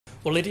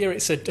Well, Lydia,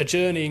 it's a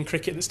journey in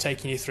cricket that's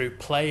taken you through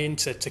playing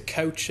to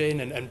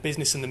coaching and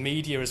business and the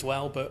media as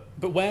well. But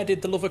where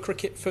did the love of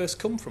cricket first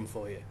come from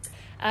for you?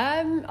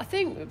 I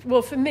think,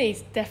 well, for me,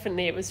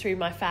 definitely it was through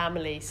my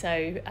family.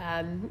 So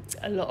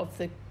a lot of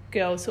the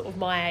girls sort of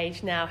my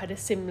age now had a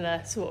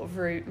similar sort of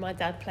route. My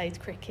dad played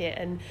cricket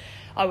and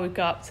I would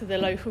go up to the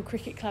local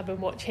cricket club and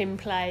watch him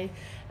play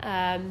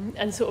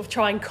and sort of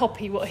try and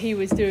copy what he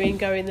was doing,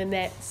 go in the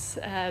nets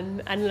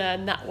and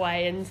learn that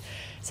way. And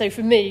so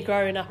for me,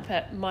 growing up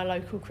at my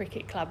local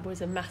cricket club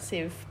was a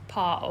massive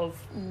part of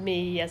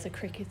me as a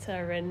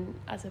cricketer and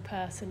as a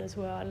person as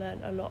well. I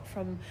learnt a lot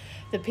from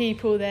the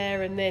people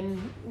there and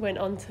then went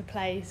on to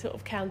play sort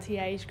of county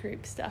age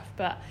group stuff.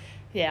 But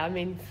yeah, I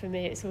mean, for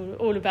me, it's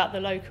all about the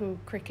local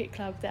cricket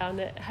club down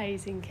at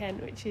Hayes in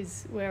Kent, which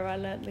is where I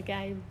learnt the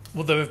game.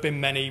 Well, there have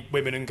been many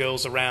women and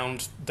girls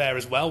around there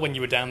as well when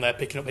you were down there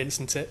picking up hints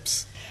and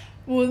tips.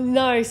 Well,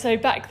 no. So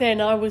back then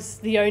I was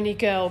the only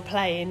girl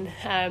playing.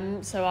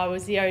 So I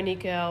was the only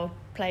girl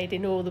played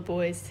in all the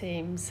boys'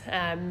 teams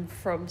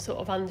from sort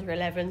of under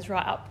 11s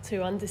right up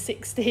to under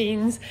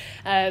 16s.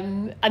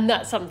 And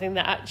that's something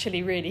that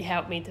actually really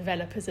helped me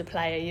develop as a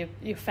player.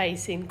 You're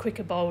facing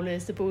quicker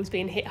bowlers, the ball's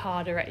being hit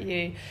harder at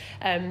you.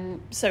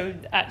 So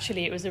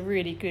actually it was a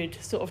really good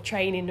sort of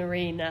training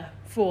arena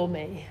for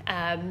me.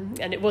 And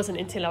it wasn't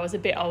until I was a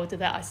bit older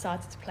that I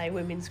started to play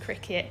women's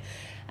cricket.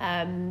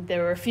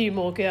 There were a few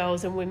more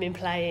girls and women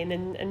playing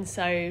and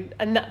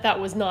that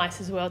was nice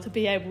as well, to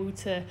be able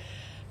to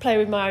play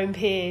with my own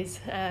peers,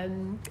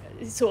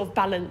 sort of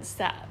balance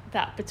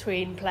that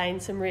between playing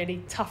some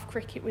really tough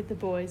cricket with the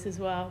boys as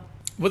well.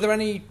 Were there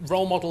any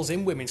role models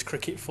in women's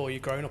cricket for you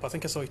growing up? I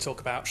think I saw you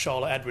talk about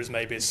Charlotte Edwards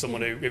maybe as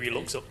someone who you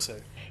looked up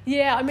to.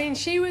 Yeah, I mean,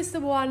 she was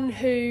the one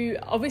who,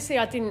 obviously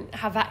I didn't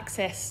have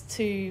access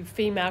to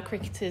female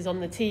cricketers on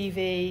the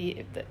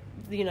TV,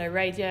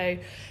 radio,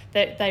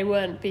 that they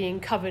weren't being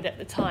covered at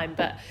the time,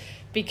 but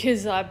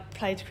because I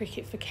played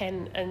cricket for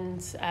Kent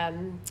and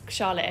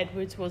Charlotte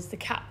Edwards was the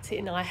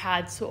captain, I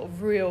had sort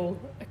of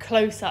a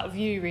close-up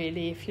view,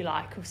 really, if you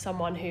like, of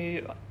someone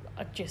who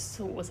I just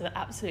thought was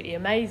absolutely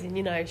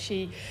amazing.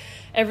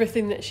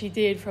 Everything that she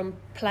did from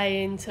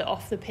playing to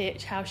off the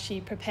pitch, how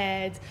she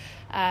prepared,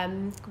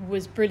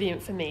 was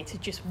brilliant for me to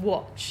just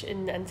watch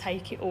and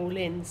take it all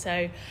in.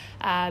 So,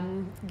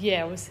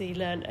 obviously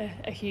learnt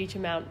a huge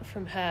amount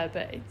from her,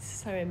 but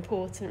it's so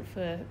important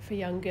for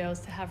young girls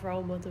to have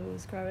role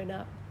models growing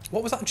up.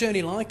 What was that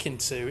journey like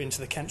into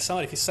the Kent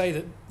side? If you say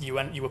that you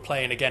were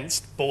playing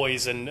against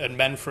boys and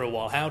men for a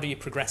while, how do you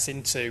progress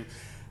into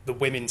the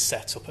women's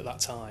setup at that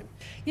time?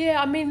 Yeah,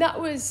 I mean,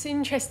 that was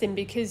interesting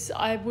because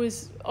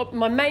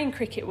my main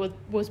cricket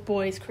was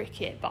boys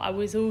cricket, but I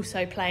was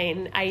also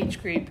playing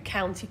age group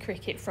county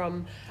cricket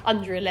from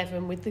under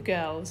 11 with the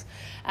girls.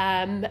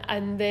 And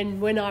then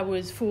when I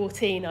was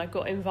 14, I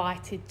got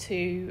invited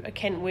to a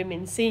Kent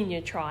women's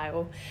senior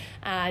trial,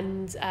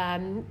 and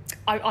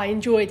I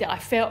enjoyed it. I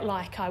felt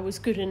like I was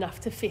good enough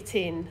to fit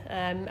in,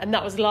 and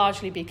that was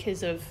largely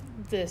because of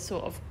the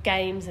sort of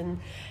games and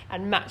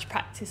match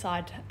practice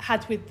I'd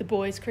had with the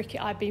boys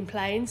cricket I'd been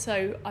playing.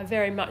 So I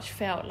very much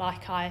felt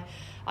like I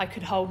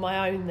could hold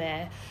my own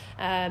there.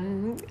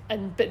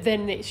 But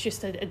then it's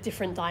just a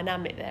different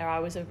dynamic there. I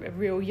was a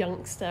real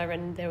youngster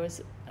and there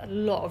was a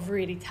lot of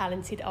really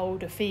talented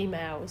older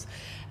females,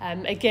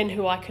 again,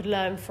 who I could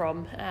learn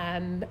from.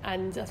 And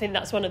I think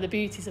that's one of the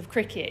beauties of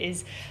cricket,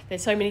 is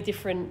there's so many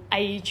different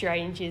age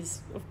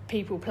ranges of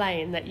people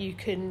playing that you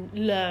can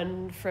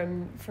learn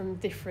from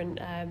different,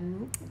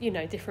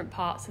 different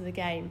parts of the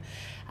game.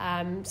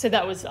 So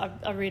that was,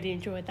 I really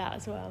enjoyed that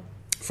as well.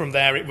 From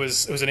there, it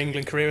was an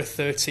England career, a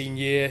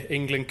 13-year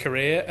England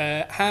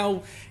career.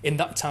 How, in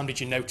that time,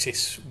 did you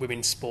notice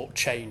women's sport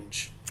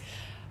change?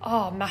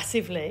 Oh,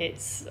 massively.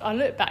 I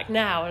look back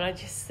now and I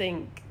just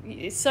think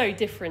it's so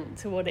different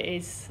to what it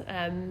is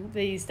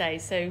these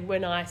days. So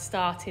when I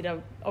started,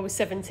 I was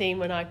 17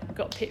 when I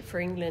got picked for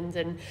England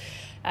and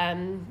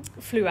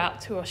flew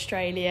out to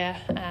Australia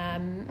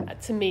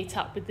to meet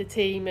up with the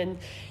team, and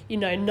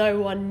no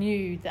one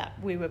knew that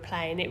we were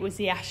playing. It was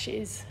the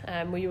Ashes.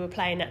 We were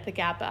playing at the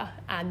Gabba,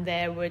 and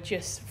there were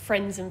just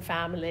friends and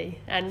family,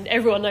 and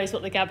everyone knows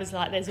what the Gabba's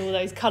like. There's all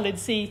those coloured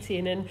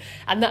seating,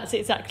 and that's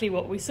exactly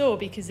what we saw,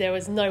 because there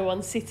was no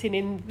one sitting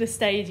in the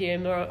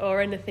stadium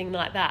or anything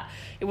like that.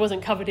 It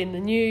wasn't covered in the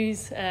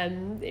news,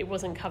 it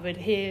wasn't covered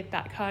here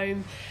back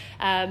home,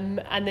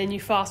 and then you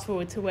fast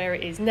forward to where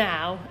it is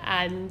now,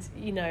 and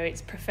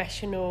it's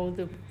professional.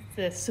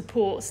 The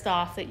support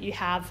staff that you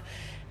have,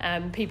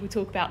 people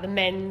talk about the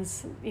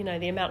men's,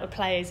 the amount of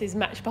players is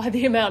matched by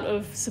the amount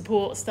of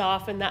support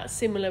staff, and that's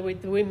similar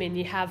with the women.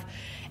 You have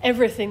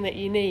everything that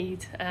you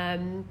need,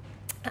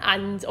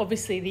 and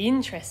obviously the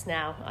interest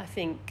now, I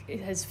think,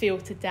 it has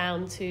filtered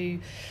down to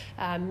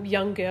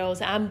young girls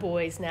and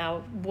boys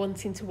now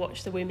wanting to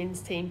watch the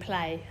women's team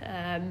play,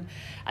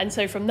 and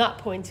so from that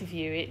point of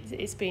view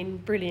it's been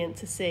brilliant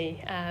to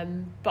see,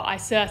 but I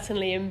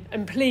certainly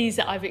am pleased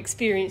that I've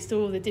experienced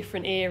all the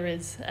different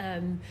eras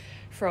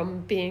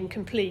from being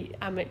complete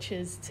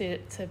amateurs to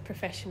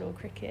professional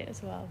cricket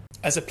as well.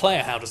 As a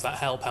player, how does that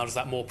help? How does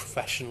that more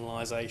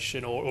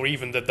professionalisation or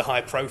even the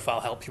high profile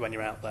help you when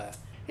you're out there?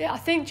 Yeah, I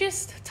think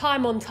just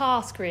time on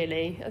task,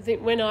 really. I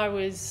think when I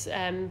was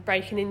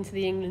breaking into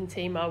the England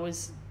team, I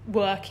was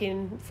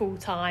working full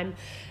time,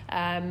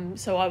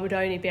 so I would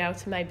only be able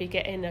to maybe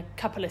get in a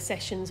couple of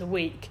sessions a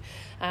week,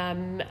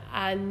 and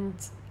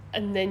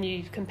then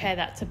you compare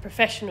that to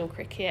professional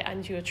cricket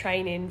and you're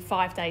training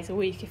 5 days a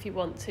week if you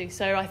want to.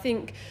 So I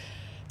think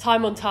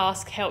time on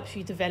task helps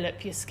you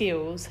develop your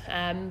skills,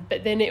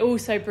 but then it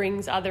also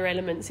brings other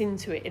elements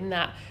into it, in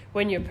that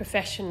when you're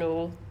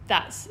professional,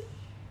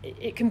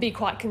 it can be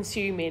quite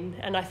consuming.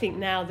 And I think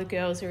now the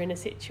girls are in a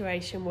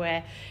situation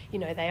where, you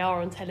know, they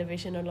are on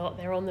television a lot,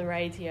 they're on the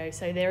radio,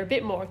 so they're a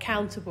bit more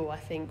accountable, I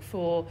think,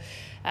 for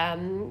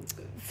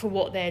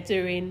what they're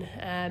doing,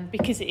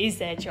 because it is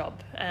their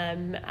job,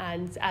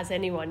 and as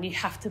anyone, you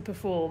have to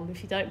perform.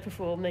 If you don't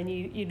perform, then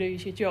you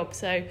lose your job.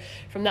 So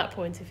from that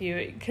point of view,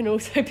 it can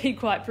also be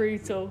quite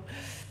brutal.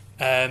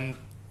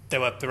 There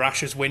were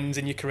Ashes wins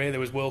in your career, there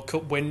was World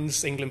Cup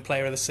wins, England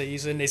Player of the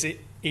Season. Is it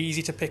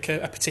easy to pick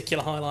a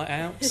particular highlight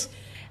out?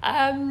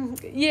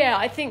 Yeah,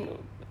 I think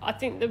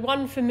the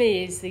one for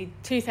me is the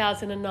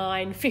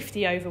 2009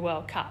 50 over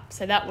World Cup.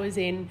 So that was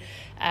in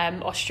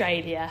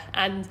Australia,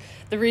 and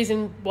the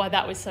reason why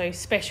that was so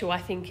special, I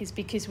think, is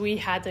because we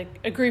had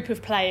a group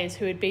of players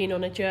who had been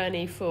on a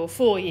journey for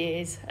 4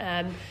 years.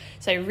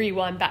 So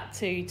rewind back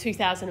to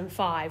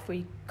 2005,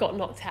 we got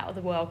knocked out of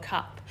the World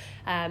Cup.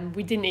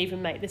 We didn't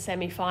even make the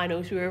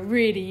semi-finals. We were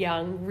really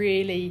young,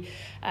 really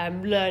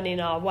learning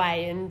our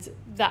way, and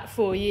that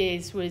 4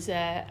 years was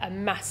a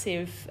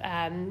massive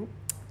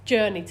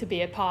journey to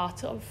be a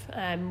part of.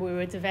 We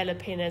were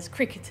developing as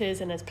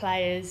cricketers and as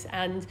players,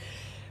 and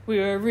we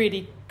were a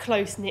really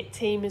close-knit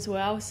team as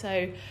well.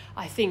 So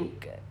I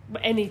think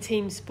any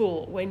team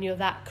sport, when you're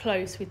that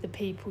close with the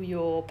people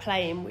you're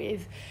playing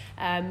with,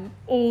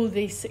 all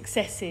these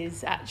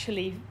successes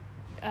actually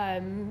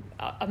are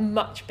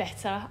much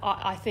better,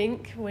 I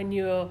think, when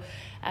you're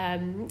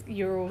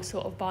all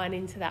sort of buying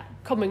into that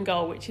common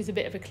goal, which is a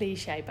bit of a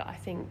cliche, but I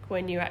think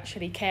when you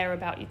actually care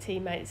about your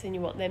teammates and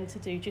you want them to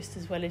do just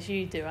as well as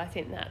you do, I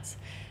think that's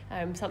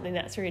something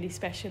that's really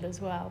special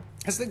as well.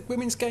 Has the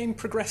women's game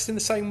progressed in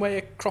the same way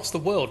across the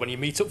world? When you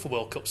meet up for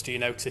World Cups, do you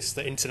notice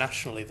that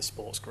internationally the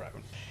sport's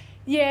grown?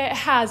 Yeah, it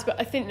has, but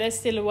I think there's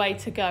still a way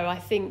to go. I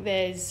think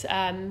there's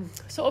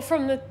sort of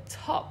from the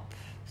top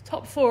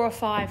 4 or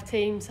 5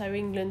 teams, so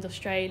England,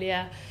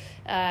 Australia,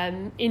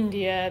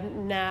 India,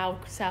 now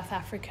South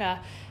Africa,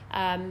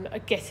 are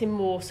getting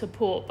more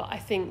support, but I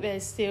think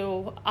there's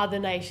still other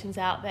nations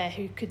out there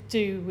who could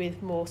do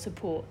with more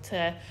support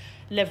to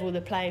level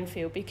the playing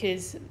field,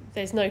 because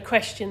there's no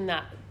question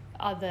that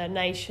other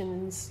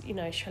nations, you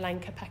know, Sri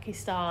Lanka,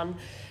 Pakistan,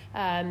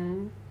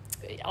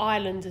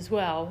 Ireland as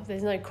well,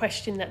 there's no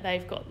question that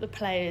they've got the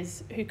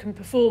players who can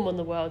perform on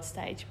the world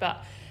stage,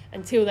 but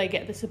until they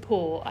get the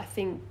support, I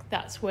think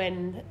that's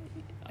when,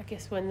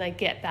 when they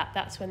get that,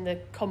 that's when the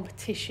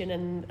competition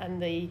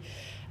and the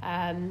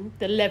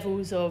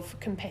levels of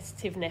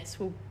competitiveness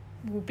will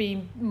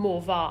be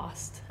more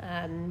vast.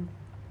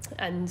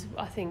 And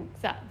I think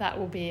that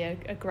will be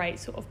a great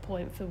sort of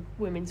point for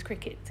women's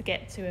cricket to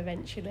get to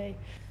eventually.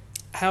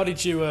 How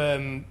did you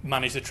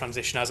manage the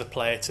transition as a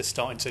player to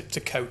starting to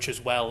coach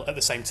as well at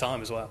the same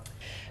time as well?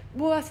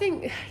 Well, I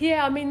think,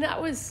 I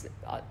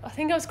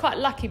think I was quite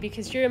lucky,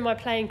 because during my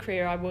playing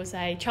career I was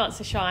a Chance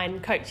to Shine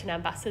coaching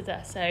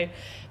ambassador. So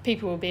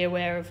people will be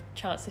aware of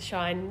Chance to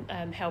Shine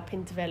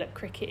helping develop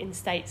cricket in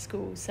state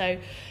schools. So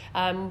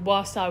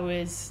whilst I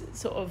was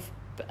sort of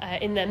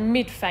in the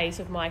mid phase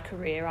of my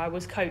career, I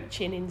was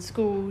coaching in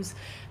schools,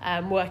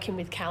 working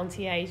with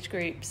county age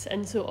groups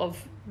and sort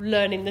of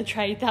learning the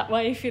trade that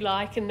way, if you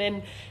like. And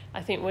then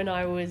I think when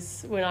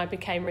I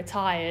became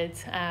retired,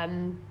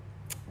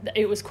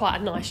 it was quite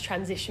a nice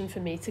transition for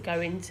me to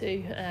go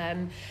into,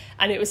 and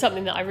it was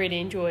something that I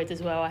really enjoyed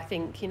as well. I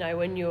think, you know,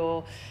 when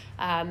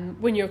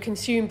you're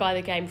consumed by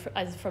the game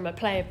from a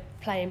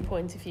playing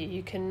point of view,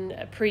 you can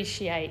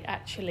appreciate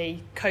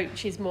actually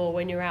coaches more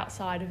when you're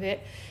outside of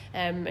it,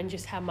 and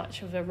just how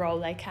much of a role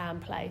they can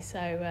play.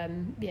 So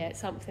it's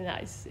something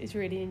that is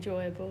really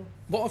enjoyable.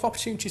 What have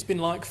opportunities been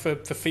like for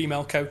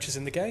female coaches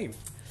in the game?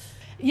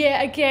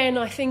 Yeah, again,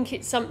 I think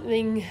it's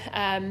something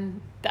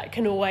that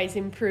can always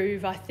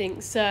improve. I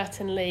think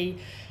certainly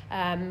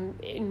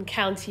in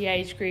county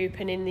age group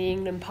and in the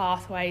England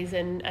pathways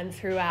and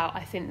throughout,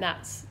 I think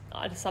that's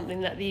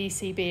something that the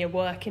ECB are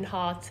working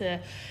hard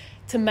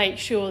to make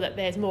sure that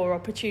there's more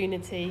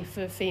opportunity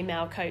for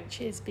female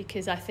coaches,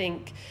 because I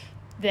think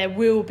there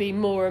will be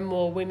more and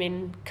more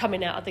women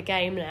coming out of the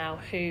game now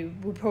who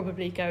will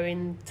probably go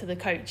into the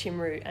coaching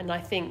route, and I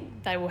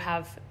think they will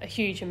have a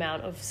huge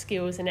amount of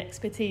skills and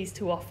expertise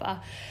to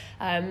offer.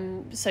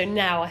 So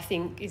now I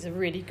think is a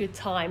really good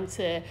time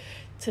to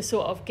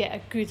sort of get a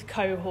good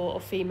cohort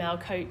of female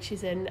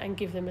coaches and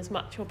give them as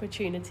much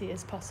opportunity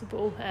as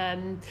possible,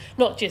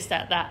 not just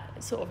at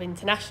that sort of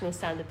international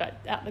standard, but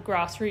at the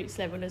grassroots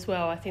level as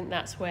well. I think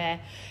that's where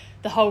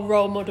the whole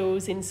role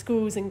models in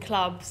schools and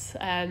clubs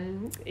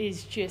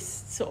is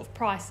just sort of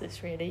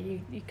priceless,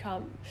 really. You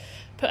can't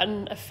put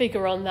a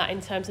figure on that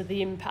in terms of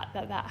the impact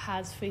that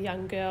has for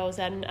young girls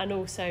and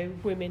also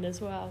women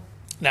as well.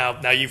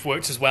 Now you've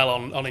worked as well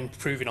on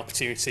improving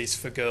opportunities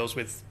for girls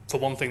with, for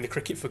one thing, the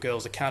Cricket for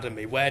Girls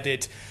Academy. Where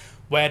did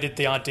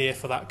the idea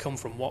for that come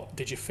from? What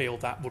did you feel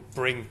that would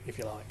bring, if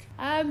you like?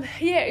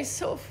 It's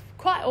sort of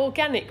quite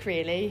organic,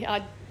 really.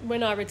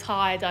 When I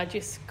retired, I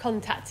just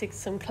contacted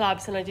some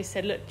clubs and I just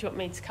said, look, do you want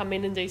me to come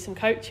in and do some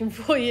coaching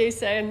for you?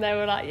 And they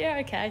were like, yeah,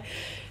 okay.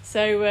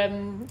 So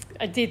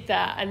I did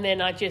that, and then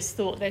I just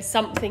thought there's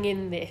something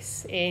in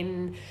this,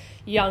 in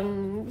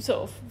young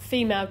sort of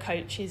female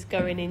coaches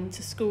going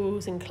into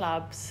schools and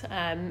clubs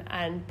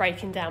and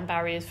breaking down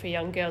barriers for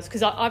young girls.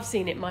 Because I've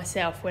seen it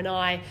myself when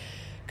I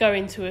go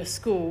into a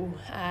school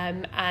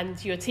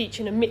and you're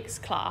teaching a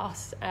mixed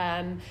class.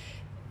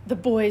 The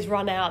boys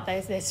run out,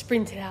 they're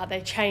sprinted out,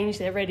 they change,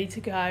 they're ready to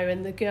go,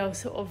 and the girls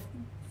sort of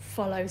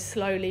follow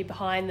slowly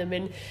behind them.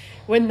 And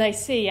when they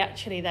see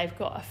actually they've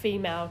got a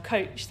female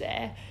coach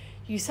there,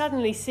 you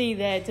suddenly see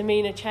their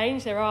demeanour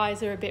change, their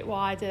eyes are a bit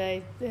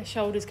wider, their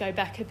shoulders go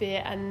back a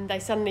bit, and they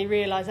suddenly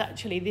realise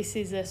actually this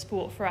is a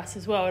sport for us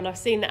as well. And I've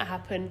seen that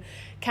happen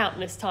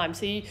countless times.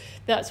 So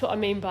that's what I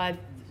mean by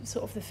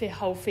sort of the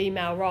whole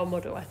female role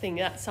model. I think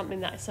that's something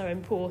that's so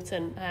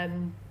important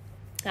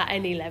at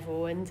any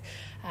level, and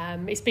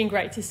it's been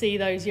great to see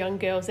those young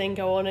girls then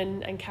go on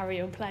and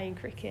carry on playing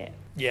cricket.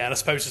 Yeah, and I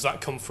suppose does that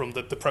come from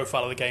the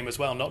profile of the game as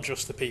well, not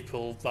just the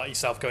people like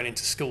yourself going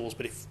into schools,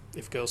 but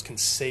if girls can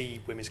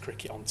see women's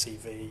cricket on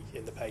TV,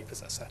 in the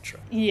papers, etc.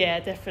 Yeah,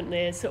 definitely.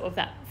 It's sort of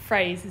that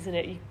phrase, isn't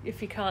it?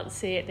 If you can't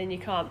see it, then you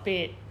can't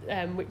be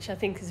it, which I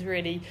think is a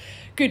really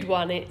good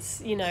one.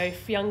 It's,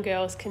 if young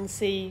girls can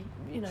see,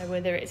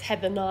 whether it's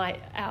Heather Knight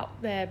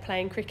out there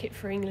playing cricket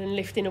for England,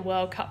 lifting a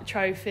World Cup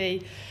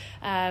trophy,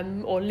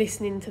 or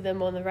listening to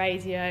them on the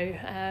radio,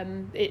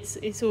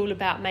 it's all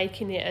about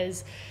making it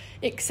as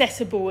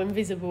accessible and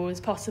visible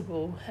as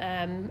possible,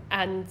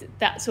 and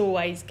that's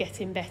always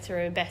getting better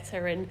and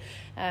better,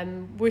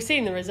 and we're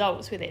seeing the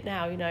results with it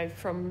now.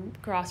 From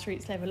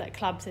grassroots level at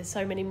clubs, there's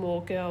so many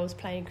more girls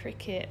playing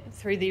cricket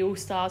through the All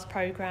Stars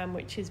programme,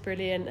 which is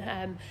brilliant,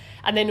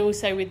 and then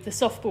also with the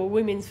softball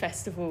women's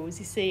festivals,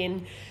 you're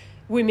seeing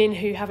women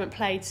who haven't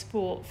played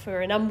sport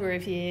for a number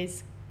of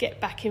years get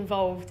back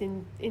involved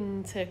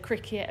into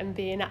cricket and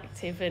being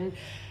active. And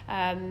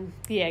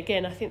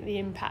again, I think the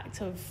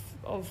impact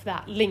of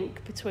that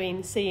link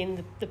between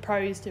seeing the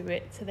pros do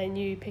it to then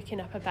you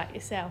picking up a bat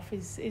yourself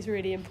is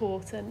really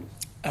important.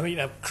 I mean,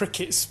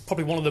 cricket's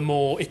probably one of the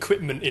more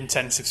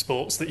equipment-intensive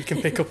sports that you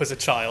can pick up as a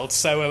child.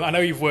 So I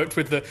know you've worked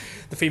with the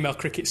female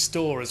cricket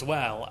store as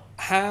well.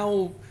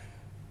 How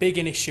big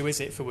an issue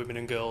is it for women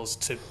and girls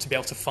to be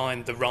able to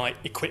find the right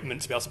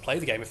equipment to be able to play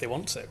the game if they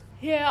want to?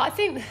 Yeah, I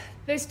think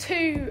there's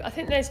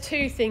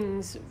two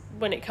things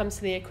when it comes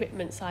to the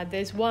equipment side.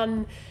 There's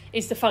one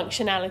is the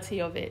functionality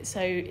of it.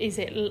 So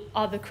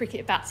are the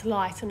cricket bats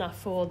light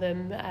enough for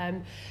them?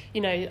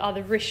 Are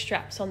the wrist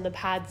straps on the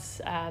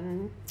pads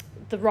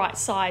the right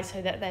size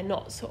so that they're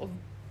not sort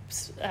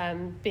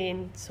of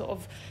being sort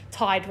of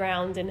tied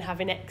round and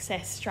having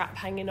excess strap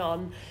hanging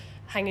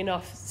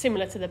off,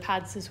 similar to the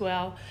pads as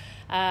well.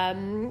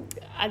 And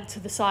to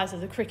the size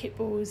of the cricket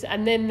balls.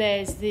 And then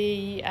there's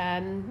the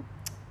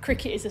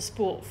cricket is a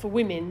sport for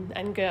women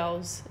and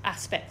girls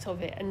aspect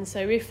of it. And so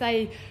if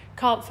they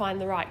can't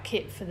find the right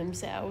kit for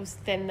themselves,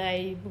 then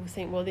they will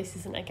think, well, this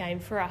isn't a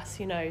game for us.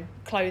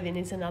 Clothing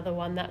is another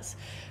one. That's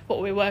what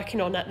we're working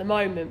on at the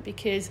moment,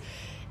 because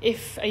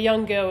if a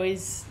young girl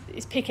is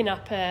picking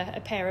up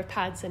a pair of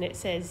pads and it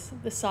says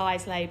the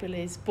size label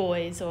is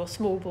boys or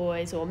small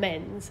boys or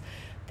men's,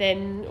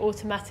 then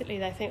automatically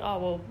they think, oh,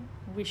 well,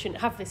 we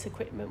shouldn't have this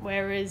equipment.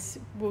 Whereas,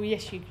 well,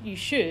 yes, you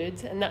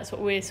should, and that's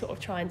what we're sort of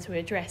trying to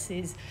address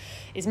is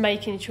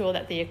making sure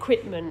that the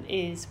equipment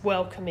is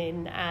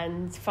welcoming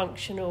and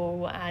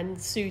functional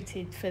and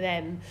suited for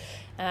them.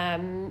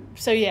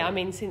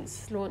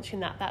 Since launching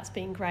that's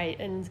been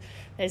great, and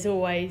there's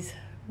always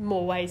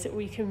more ways that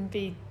we can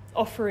be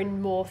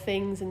offering more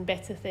things and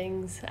better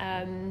things.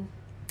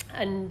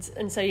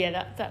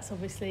 That's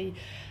obviously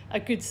a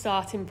good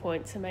starting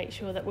point to make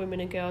sure that women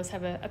and girls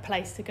have a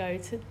place to go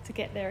to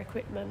get their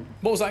equipment.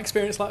 What was that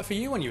experience like for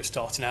you when you were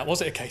starting out?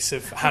 Was it a case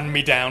of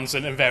hand-me-downs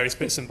and various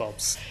bits and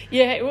bobs?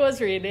 Yeah, it was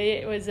really.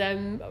 It was.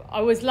 I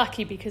was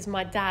lucky because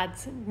my dad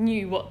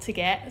knew what to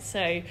get,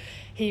 so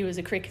he was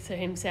a cricketer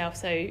himself,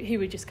 so he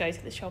would just go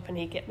to the shop and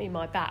he'd get me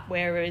my bat.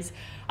 Whereas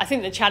I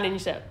think the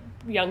challenge that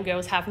young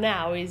girls have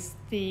now is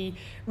the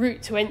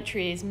route to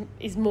entry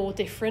is more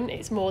different,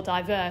 it's more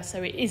diverse.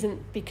 So it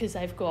isn't because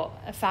they've got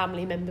a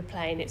family member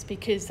playing, it's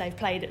because they've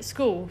played at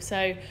school.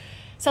 So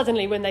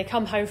suddenly when they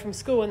come home from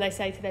school and they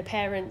say to their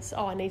parents,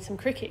 oh, I need some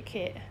cricket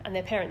kit, and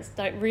their parents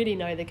don't really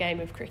know the game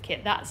of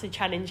cricket, that's a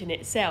challenge in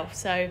itself.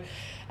 So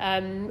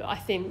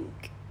I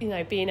think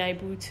being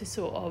able to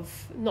sort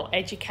of not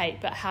educate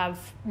but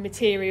have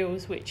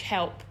materials which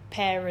help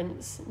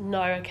parents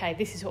know, okay,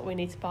 this is what we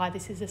need to buy,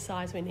 this is the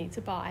size we need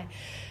to buy,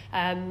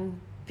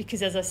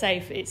 because as I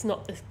say, it's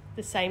not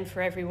the same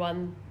for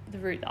everyone, the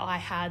route that I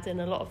had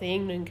and a lot of the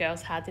England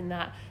girls had, in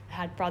that they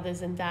had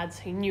brothers and dads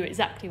who knew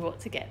exactly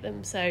what to get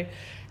them. So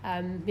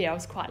I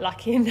was quite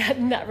lucky in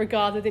that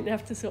regard. I didn't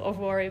have to sort of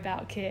worry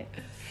about kit.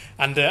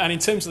 And in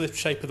terms of the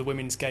shape of the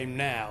women's game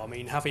now, I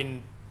mean,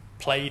 having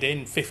played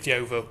in 50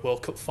 over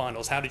World Cup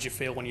finals, how did you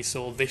feel when you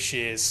saw this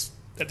year's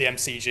at the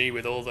MCG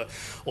with all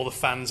the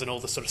fans and all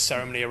the sort of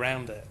ceremony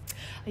around it?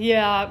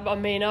 Yeah, I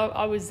mean,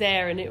 I was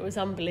there and it was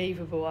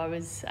unbelievable. I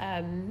was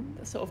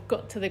sort of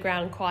got to the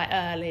ground quite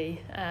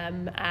early,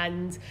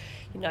 and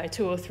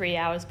 2 or 3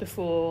 hours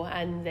before,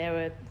 and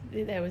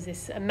there was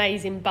this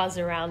amazing buzz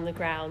around the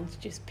ground,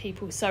 just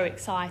people so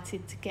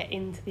excited to get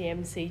into the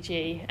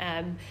MCG.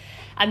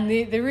 And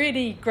the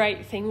really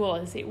great thing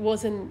was, it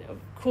wasn't, of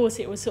course,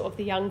 it was sort of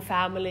the young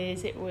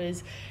families, it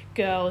was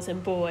girls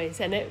and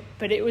boys,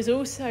 but it was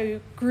also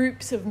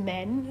groups of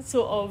men,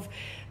 sort of,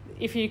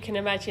 if you can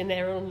imagine,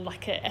 they're on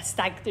like a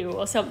stag do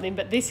or something,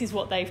 but this is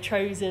what they've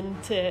chosen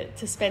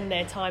to spend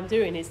their time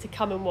doing, is to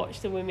come and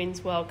watch the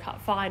Women's World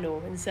Cup final.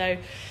 And so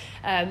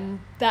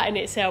that in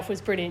itself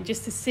was brilliant,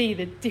 just to see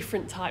the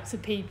different types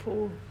of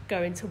people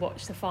going to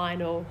watch the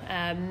final.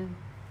 And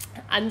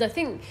I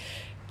think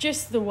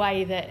just the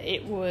way that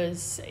it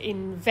was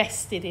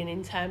invested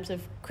in terms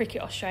of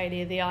Cricket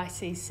Australia, the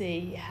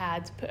ICC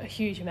had put a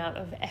huge amount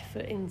of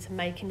effort into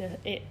making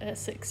it a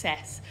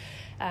success.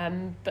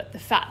 But the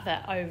fact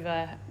that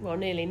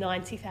nearly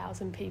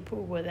 90,000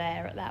 people were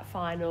there at that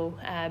final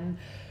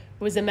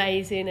was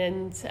amazing,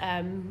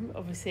 and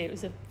obviously it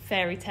was a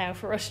fairy tale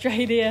for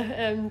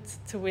Australia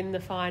to win the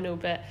final.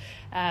 But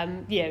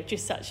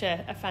just such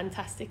a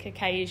fantastic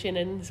occasion,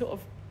 and sort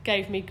of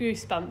gave me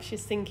goosebumps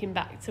just thinking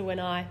back to when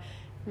I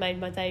made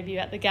my debut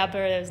at the Gabba.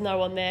 There was no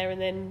one there,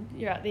 and then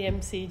you're at the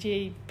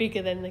MCG,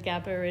 bigger than the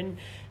Gabba, and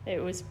it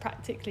was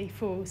practically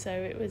full. So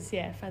it was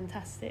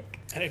fantastic.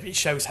 And it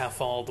shows how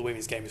far the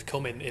women's game has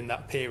come in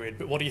that period.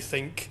 But what do you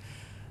think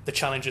the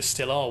challenges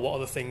still are? What are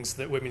the things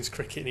that women's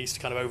cricket needs to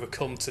kind of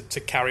overcome to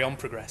carry on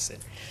progressing?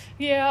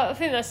 Yeah, I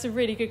think that's a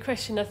really good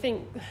question. I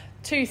think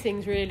two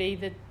things really: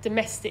 the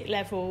domestic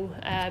level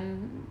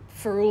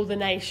for all the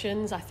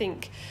nations. I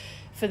think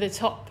for the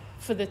top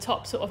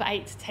sort of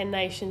 8 to 10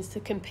 nations to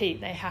compete,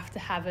 they have to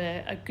have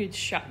a good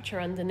structure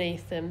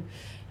underneath them.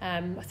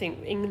 I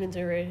think England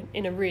are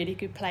in a really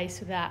good place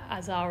with that,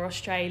 as are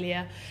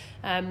Australia.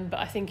 But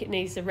I think it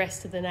needs the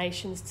rest of the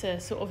nations to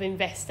sort of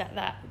invest at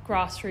that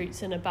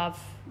grassroots and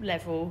above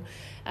level.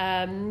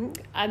 And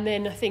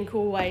then I think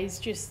always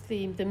just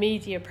the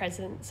media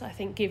presence. I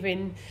think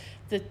giving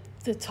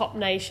the top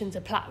nations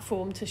a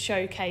platform to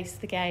showcase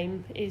the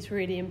game is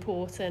really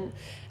important.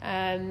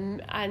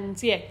 And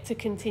to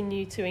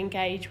continue to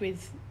engage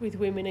with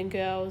women and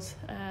girls,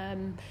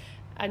 and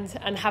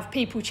have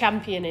people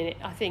championing it.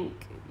 I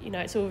think,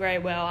 it's all very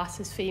well us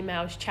as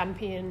females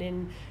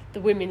championing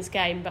the women's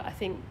game, but I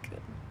think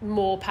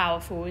more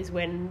powerful is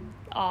when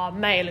our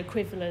male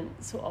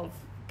equivalent sort of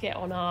get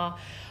on our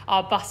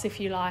bus,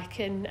 if you like,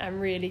 and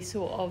really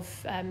sort of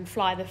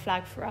fly the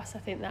flag for us. I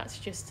think that's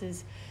just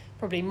as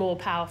probably more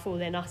powerful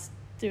than us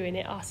doing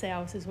it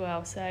ourselves as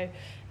well. So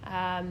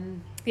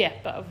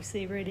but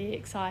obviously really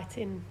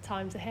exciting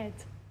times ahead.